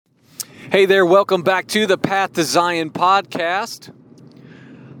Hey there, welcome back to the Path to Zion podcast.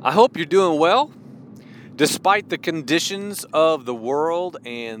 I hope you're doing well, despite the conditions of the world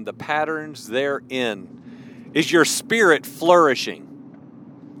and the patterns therein. Is your spirit flourishing?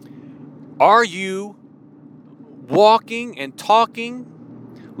 Are you walking and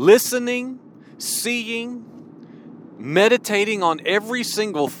talking, listening, seeing, meditating on every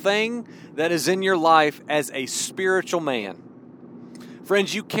single thing that is in your life as a spiritual man?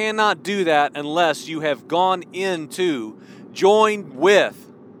 Friends, you cannot do that unless you have gone into, joined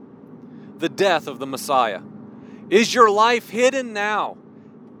with the death of the Messiah. Is your life hidden now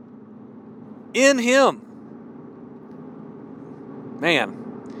in Him?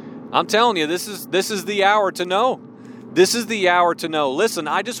 Man, I'm telling you, this is the hour to know. This is the hour to know. Listen,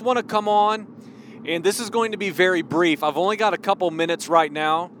 I just want to come on, and this is going to be very brief. I've only got a couple minutes right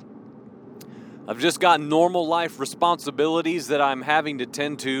now. I've just got normal life responsibilities that I'm having to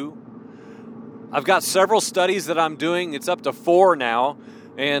tend to. I've got several studies that I'm doing. It's up to 4 now.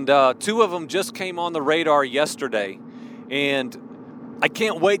 And 2 of them just came on the radar yesterday. And I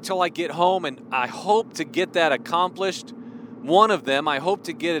can't wait till I get home. And I hope to get that accomplished. One of them, I hope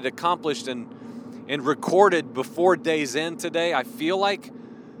to get it accomplished and recorded before day's end today. I feel like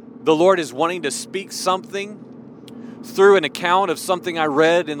the Lord is wanting to speak something through an account of something I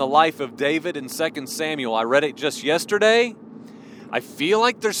read in the life of David in 2 Samuel. I read it just yesterday. I feel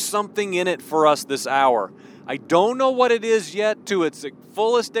like there's something in it for us this hour. I don't know what it is yet to its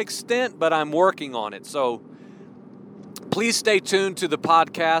fullest extent, but I'm working on it. So please stay tuned to the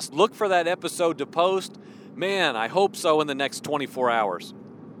podcast. Look for that episode to post. Man, I hope so in the next 24 hours.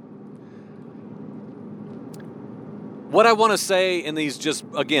 What I want to say in these just,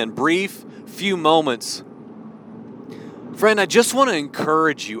 again, brief few moments, friend, I just want to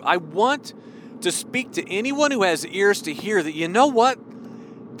encourage you. I want to speak to anyone who has ears to hear that, you know what?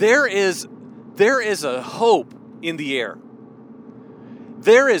 There is a hope in the air.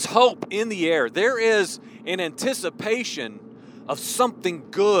 There is hope in the air. There is an anticipation of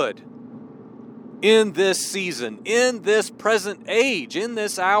something good in this season, in this present age, in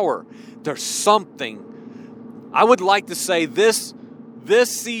this hour. There's something. I would like to say this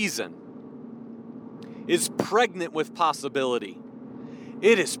season is pregnant with possibility.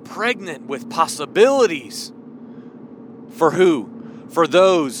 It is pregnant with possibilities. For who? For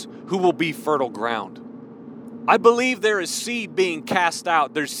those who will be fertile ground. I believe there is seed being cast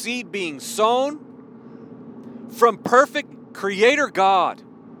out. There's seed being sown from perfect Creator God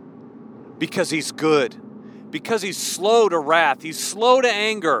because He's good, because He's slow to wrath, He's slow to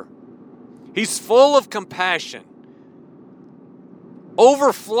anger, He's full of compassion,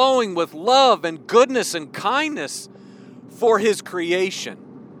 overflowing with love and goodness and kindness for His creation.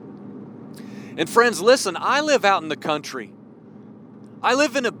 And friends, listen, I live out in the country. I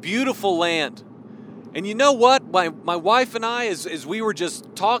live in a beautiful land. And you know what? My wife and I, as we were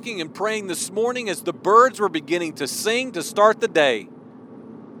just talking and praying this morning, as the birds were beginning to sing to start the day,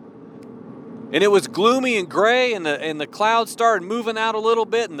 and it was gloomy and gray, and the clouds started moving out a little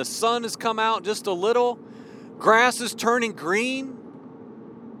bit, and the sun has come out just a little. Grass is turning green.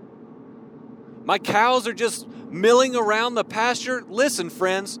 My cows are just milling around the pasture. Listen,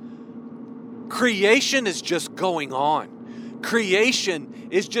 friends, creation is just going on. Creation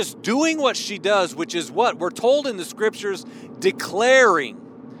is just doing what she does, which is what? We're told in the scriptures, declaring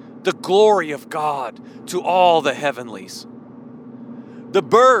the glory of God to all the heavenlies. The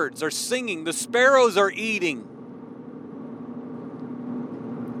birds are singing. The sparrows are eating.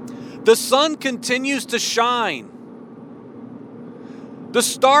 The sun continues to shine. The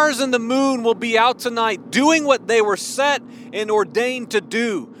stars and the moon will be out tonight doing what they were set and ordained to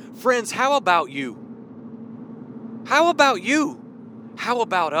do. Friends, how about you? How about you? How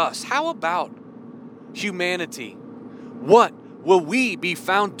about us? How about humanity? What will we be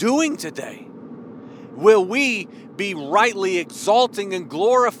found doing today? Will we be rightly exalting and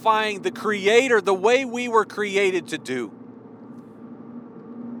glorifying the Creator the way we were created to do?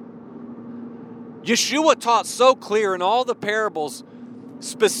 Yeshua taught so clear in all the parables,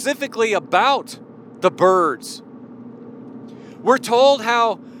 specifically about the birds. We're told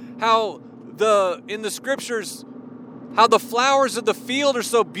how in the scriptures, how the flowers of the field are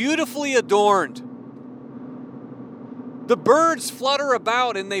so beautifully adorned. The birds flutter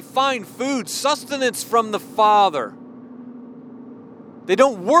about and they find food, sustenance from the Father. They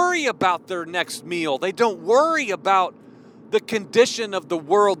don't worry about their next meal. They don't worry about the condition of the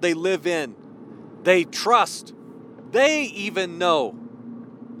world they live in. They trust. They even know.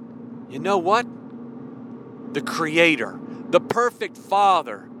 You know what? The Creator, the perfect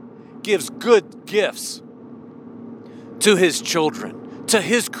Father, gives good gifts to His children, to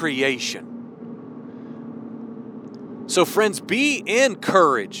His creation. So friends, be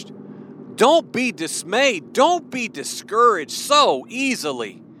encouraged. Don't be dismayed. Don't be discouraged so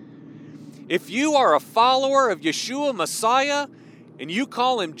easily. If you are a follower of Yeshua Messiah and you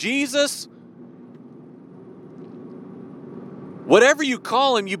call Him Jesus, whatever you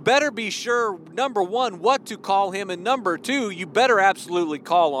call Him, you better be sure, number one, what to call Him, and number two, you better absolutely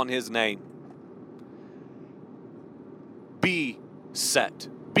call on His name. Be set.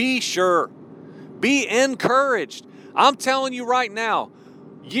 Be sure. Be encouraged. I'm telling you right now,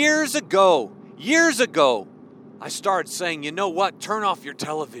 years ago, I started saying, you know what? Turn off your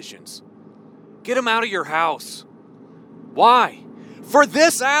televisions. Get them out of your house. Why? For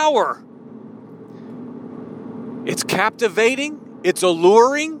this hour. It's captivating. It's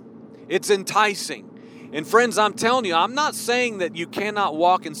alluring. It's enticing. And friends, I'm telling you, I'm not saying that you cannot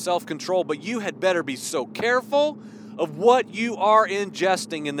walk in self-control, but you had better be so careful of what you are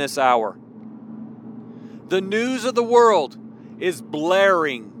ingesting in this hour. The news of the world is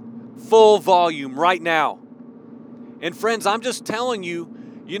blaring full volume right now. And friends, I'm just telling you,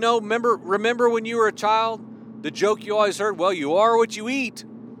 remember when you were a child, the joke you always heard, well, you are what you eat.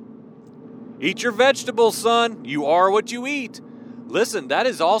 Eat your vegetables, son. You are what you eat. Listen, that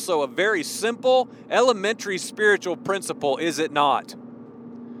is also a very simple, elementary spiritual principle, is it not?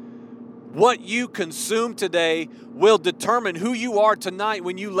 What you consume today will determine who you are tonight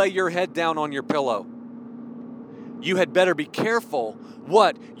when you lay your head down on your pillow. You had better be careful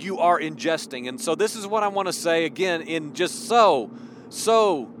what you are ingesting. And so this is what I want to say again in just so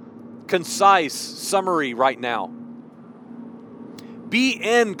concise summary right now. Be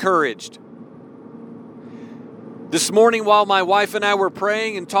encouraged. This morning while my wife and I were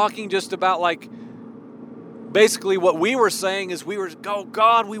praying and talking just about basically what we were saying is oh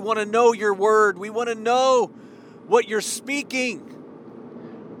God, we want to know your word. We want to know what you're speaking.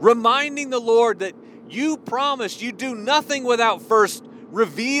 Reminding the Lord that you promised you do nothing without first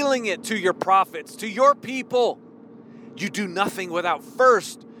revealing it to your prophets, to your people. You do nothing without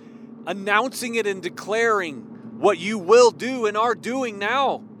first announcing it and declaring what you will do and are doing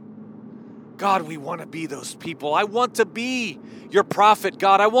now. God, we want to be those people. I want to be your prophet,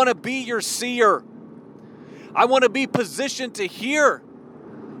 God. I want to be your seer. I want to be positioned to hear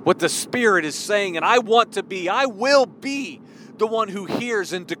what the Spirit is saying, and I will be the one who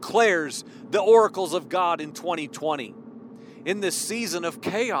hears and declares the oracles of God in 2020, in this season of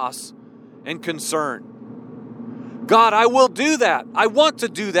chaos and concern. God, I will do that. I want to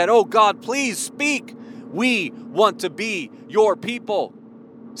do that. Oh God, please speak. We want to be your people,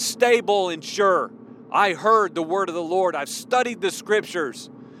 stable and sure. I heard the word of the Lord. I've studied the scriptures.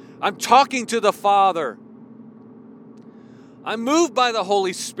 I'm talking to the Father. I'm moved by the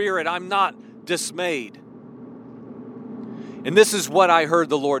Holy Spirit. I'm not dismayed. And this is what I heard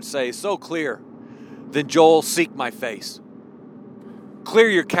the Lord say so clear. Then Joel, seek my face. Clear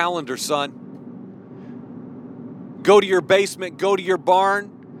your calendar, son. Go to your basement, go to your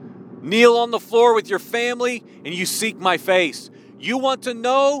barn, kneel on the floor with your family, and you seek my face. You want to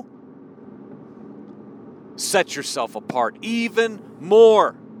know? Set yourself apart even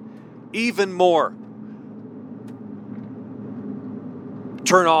more. Even more.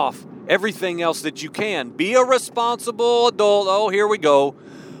 Turn off everything else that you can. Be a responsible adult. Oh, here we go.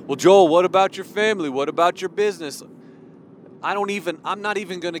 Well, Joel, what about your family? What about your business? I'm not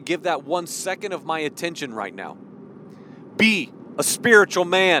even going to give that 1 second of my attention right now. Be a spiritual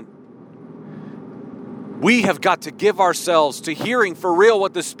man. We have got to give ourselves to hearing for real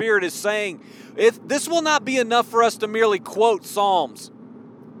what the Spirit is saying. This will not be enough for us to merely quote Psalms.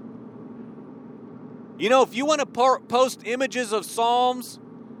 If you want to post images of Psalms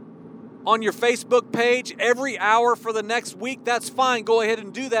on your Facebook page every hour for the next week, that's fine. Go ahead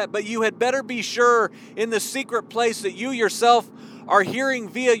and do that. But you had better be sure in the secret place that you yourself are hearing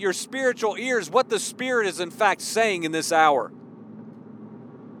via your spiritual ears what the Spirit is in fact saying in this hour.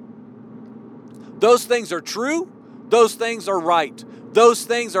 Those things are true. Those things are right. Those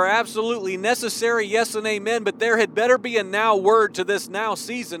things are absolutely necessary, yes and amen, but there had better be a now word to this now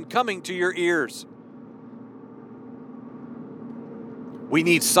season coming to your ears. We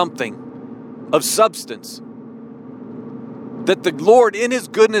need something of substance that the Lord, in His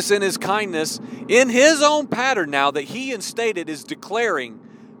goodness and His kindness, in His own pattern now that He instated, is declaring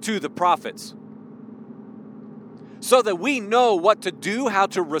to the prophets. So that we know what to do, how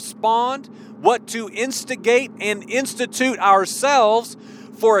to respond, what to instigate and institute ourselves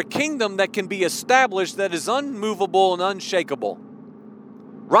for a kingdom that can be established that is unmovable and unshakable.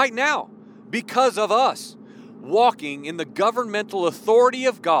 Right now, because of us walking in the governmental authority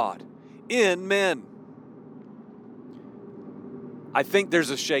of God in men. I think there's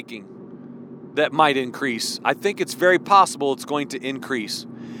a shaking that might increase. I think it's very possible it's going to increase.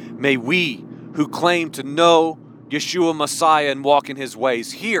 May we who claim to know Yeshua Messiah and walk in his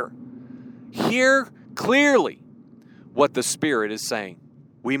ways hear clearly what the Spirit is saying.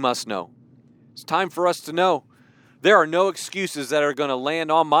 We must know. It's time for us to know. There are no excuses that are going to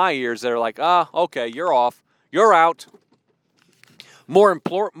land on my ears that are like, okay, you're off. You're out. More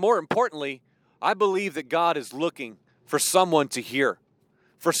importantly, I believe that God is looking for someone to hear,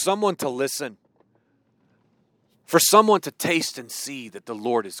 for someone to listen, for someone to taste and see that the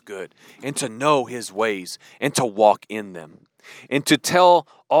Lord is good, and to know his ways, and to walk in them, and to tell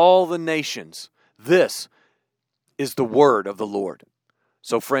all the nations, this is the word of the Lord.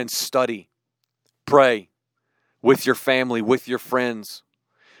 So friends, study, pray with your family, with your friends,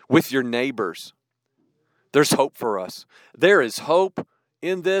 with your neighbors. There's hope for us. There is hope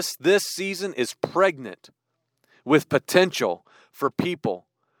in this. This season is pregnant with potential for people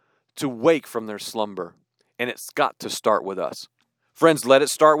to wake from their slumber. And it's got to start with us. Friends, let it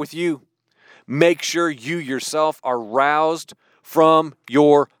start with you. Make sure you yourself are roused from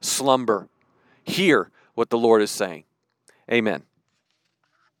your slumber. Hear what the Lord is saying. Amen.